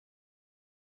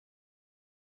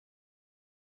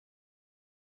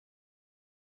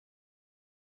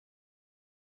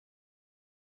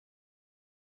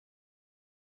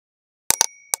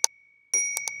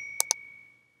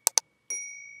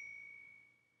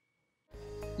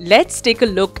Let's take a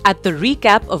look at the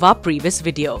recap of our previous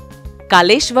video.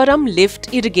 Kaleshwaram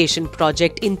Lift Irrigation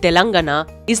Project in Telangana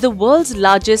is the world's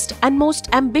largest and most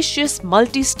ambitious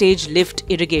multi-stage lift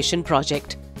irrigation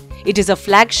project. It is a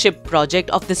flagship project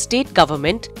of the state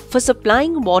government for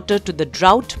supplying water to the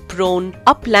drought-prone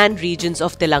upland regions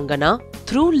of Telangana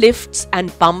through lifts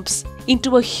and pumps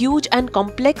into a huge and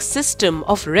complex system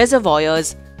of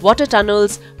reservoirs, water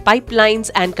tunnels,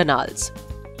 pipelines and canals.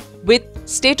 With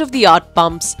state-of-the-art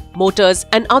pumps, motors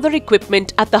and other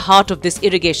equipment at the heart of this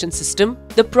irrigation system,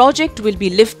 the project will be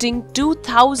lifting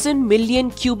 2,000 million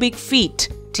cubic feet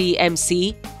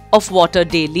 (TMC) of water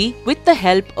daily with the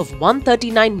help of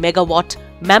 139 megawatt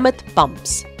mammoth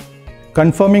pumps.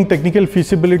 Confirming technical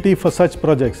feasibility for such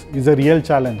projects is a real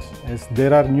challenge, as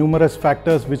there are numerous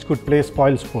factors which could play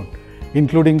spoilsport,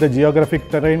 including the geographic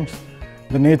terrains,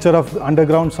 the nature of the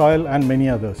underground soil and many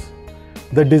others.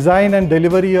 The design and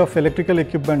delivery of electrical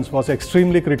equipment was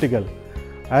extremely critical,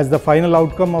 as the final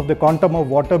outcome of the quantum of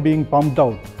water being pumped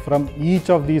out from each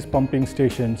of these pumping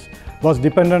stations was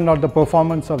dependent on the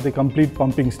performance of the complete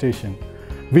pumping station,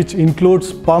 which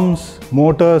includes pumps,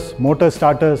 motors, motor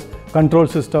starters, control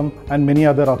system and many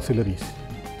other auxiliaries.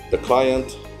 The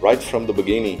client, right from the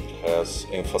beginning, has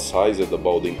emphasized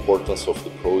about the importance of the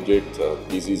project.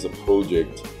 This is a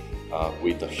project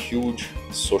with a huge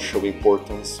social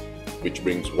importance, which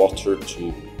brings water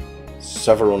to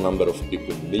several number of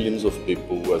people, millions of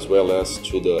people, as well as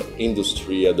to the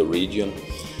industry at the region.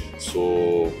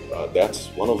 So that's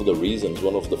one of the reasons,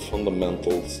 one of the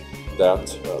fundamentals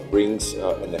that brings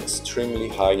an extremely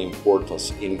high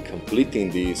importance in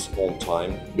completing this on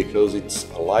time, because it's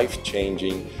a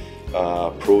life-changing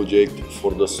project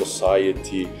for the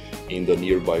society in the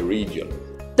nearby region.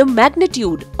 The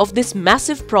magnitude of this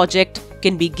massive project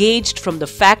can be gauged from the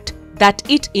fact that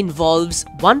it involves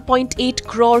 1.8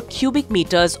 crore cubic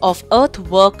meters of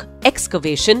earthwork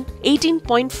excavation,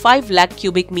 18.5 lakh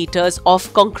cubic meters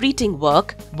of concreting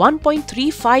work,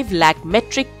 1.35 lakh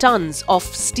metric tons of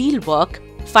steelwork,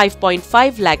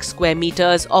 5.5 lakh square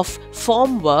meters of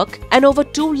formwork, and over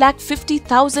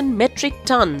 2,50,000 metric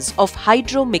tons of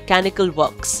hydro-mechanical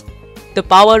works. The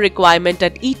power requirement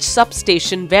at each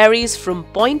substation varies from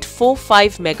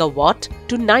 0.45 megawatt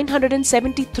to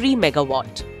 973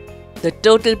 megawatt. The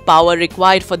total power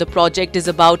required for the project is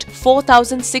about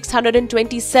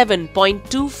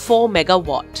 4,627.24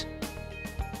 megawatt.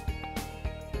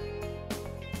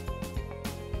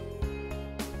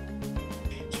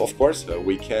 So of course,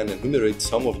 we can enumerate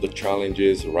some of the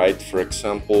challenges, right? For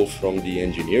example, from the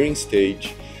engineering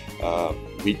stage,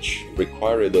 which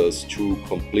required us to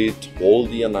complete all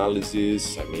the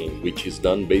analysis, which is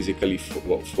done basically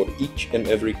for each and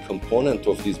every component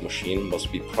of this machine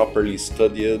must be properly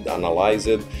studied,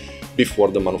 analyzed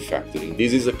before the manufacturing.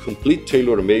 This is a complete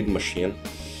tailor-made machine,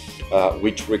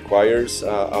 which requires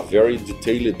a very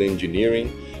detailed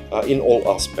engineering in all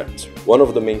aspects. One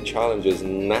of the main challenges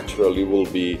naturally will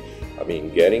be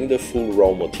getting the full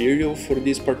raw material for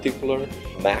these particular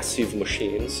massive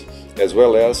machines, as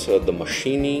well as the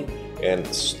machining and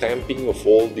stamping of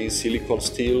all these silicon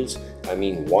steels,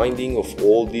 winding of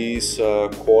all these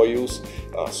coils,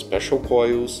 special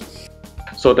coils.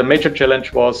 So the major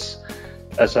challenge was,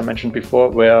 as I mentioned before,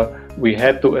 where we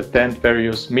had to attend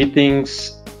various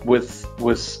meetings with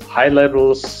high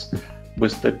levels,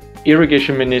 with the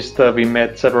irrigation minister. We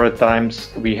met several times.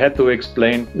 We had to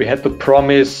explain, we had to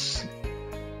promise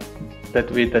that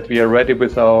we are ready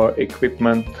with our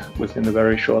equipment within a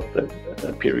very short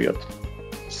period.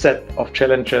 Set of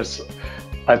challenges,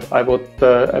 I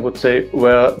would say,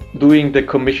 were doing the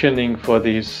commissioning for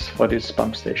these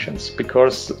pump stations,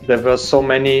 because there were so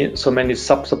many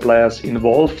sub-suppliers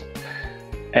involved,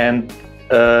 and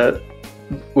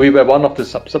we were one of the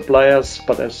sub-suppliers.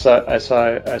 But as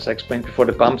I explained before,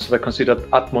 the pumps were considered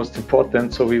utmost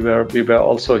important, so we were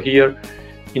also here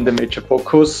in the major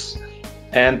focus.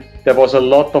 And there was a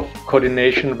lot of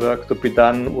coordination work to be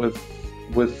done with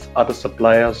other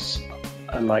suppliers,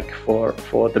 like for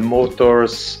the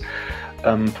motors,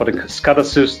 for the SCADA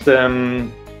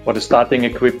system, for the starting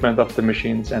equipment of the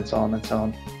machines, and so on and so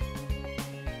on.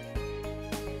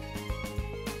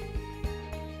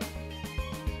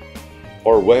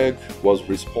 Our WEG was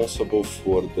responsible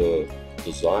for the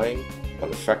design,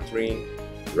 manufacturing,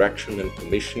 erection and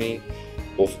commissioning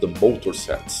of the motor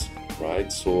sets, right?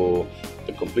 So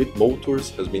the complete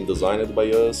motors has been designed by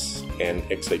us, and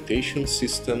excitation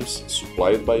systems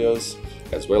supplied by us,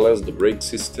 as well as the brake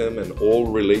system and all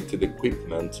related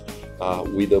equipment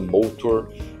with the motor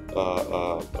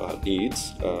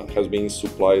needs has been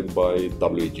supplied by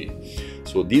WEG.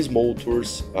 So these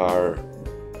motors are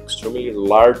extremely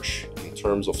large in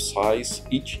terms of size,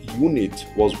 each unit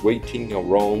was weighing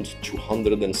around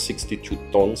 262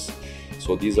 tons.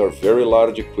 So these are very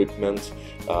large equipment,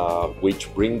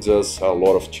 which brings us a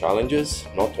lot of challenges,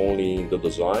 not only in the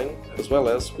design, as well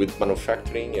as with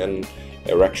manufacturing and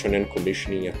erection and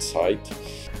commissioning at site.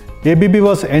 ABB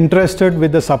was entrusted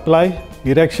with the supply,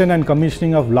 erection and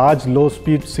commissioning of large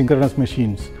low-speed synchronous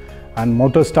machines and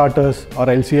motor starters, or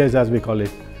LCIs as we call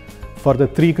it, for the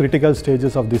 3 critical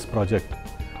stages of this project.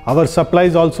 Our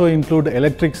supplies also include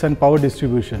electrics and power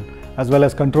distribution, as well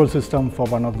as control system for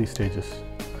one of these stages.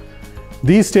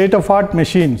 These state-of-art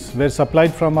machines were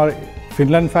supplied from our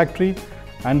Finland factory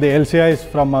and the LCIs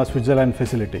from our Switzerland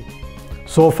facility.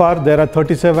 So far, there are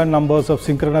 37 numbers of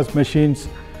synchronous machines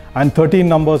and 13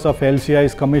 numbers of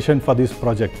LCIs commissioned for this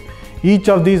project. Each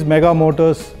of these mega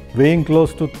motors, weighing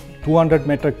close to 200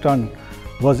 metric ton,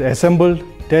 was assembled,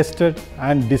 tested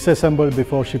and disassembled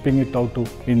before shipping it out to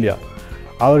India.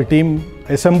 Our team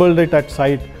assembled it at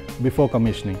site before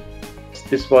commissioning.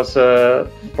 This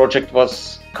project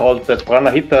was called the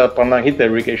Pranahita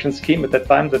Irrigation Scheme at that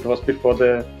time. That was before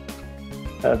the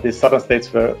southern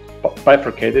states were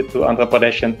bifurcated to Andhra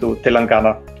Pradesh and to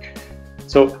Telangana.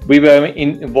 So we were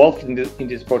involved in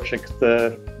this project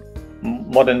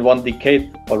more than 1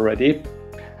 decade already.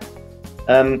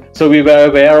 So we were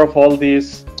aware of all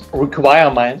these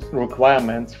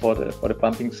requirements for the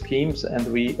pumping schemes, and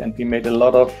we made a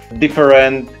lot of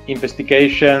different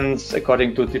investigations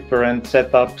according to different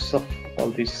setups of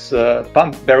all these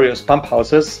various pump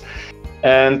houses.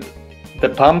 And the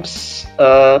pumps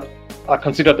are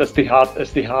considered as the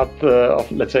heart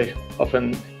of, let's say, of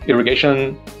an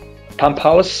irrigation pump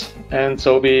house, and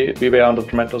so we were under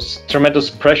tremendous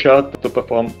pressure to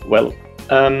perform well.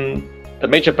 The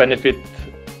major benefit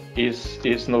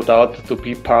is no doubt to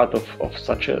be part of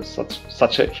such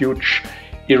a huge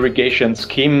irrigation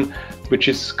scheme, which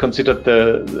is considered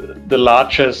the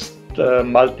largest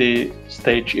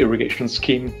multi-stage irrigation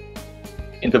scheme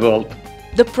in the world.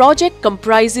 The project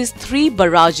comprises 3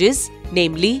 barrages,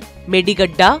 namely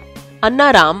Medigadda,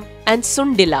 Annaram and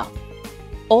Sundila.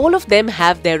 All of them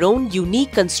have their own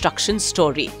unique construction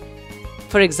story.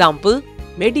 For example,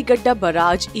 Medigadda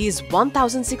Barrage is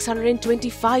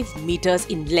 1,625 meters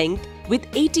in length with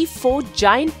 84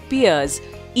 giant piers,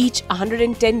 each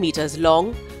 110 meters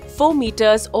long, 4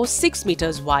 meters or 6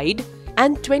 meters wide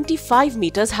and 25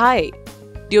 meters high.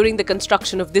 During the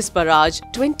construction of this barrage,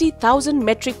 20,000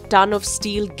 metric ton of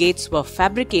steel gates were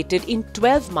fabricated in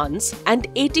 12 months and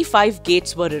 85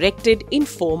 gates were erected in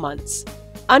 4 months.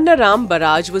 Annaram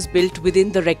Barrage was built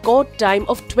within the record time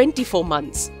of 24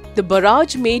 months. The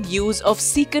barrage made use of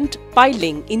secant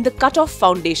piling in the cut-off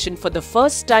foundation for the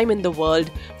first time in the world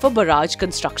for barrage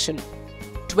construction.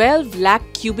 12 lakh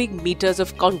cubic meters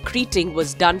of concreting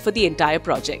was done for the entire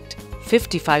project.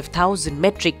 55,000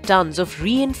 metric tons of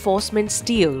reinforcement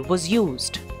steel was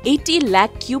used. 80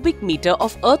 lakh cubic meter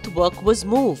of earthwork was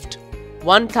moved.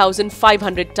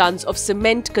 1,500 tons of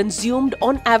cement consumed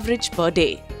on average per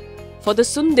day. For the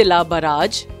Sundila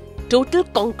Barrage, total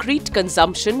concrete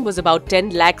consumption was about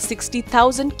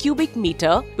 10,60,000 cubic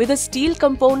meter with a steel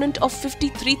component of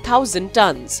 53,000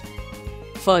 tons.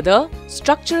 Further,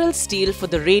 structural steel for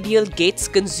the radial gates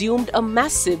consumed a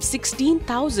massive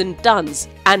 16,000 tons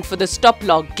and for the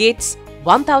stop-lock gates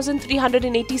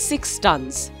 1,386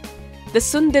 tons. The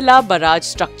Sundila Barrage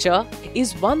structure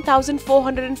is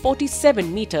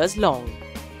 1,447 meters long.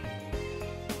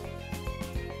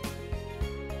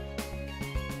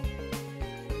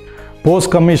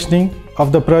 Post-commissioning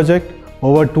of the project,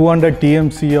 over 200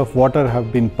 TMC of water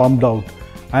have been pumped out,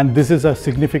 and this is a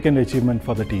significant achievement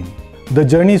for the team. The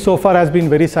journey so far has been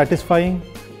very satisfying.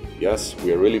 Yes,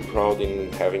 we are really proud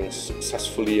in having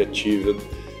successfully achieved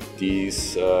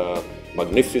this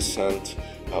magnificent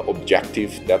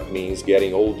objective. That means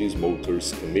getting all these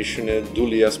motors commissioned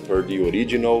duly as per the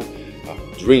original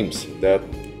dreams that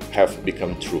have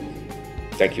become true.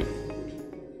 Thank you.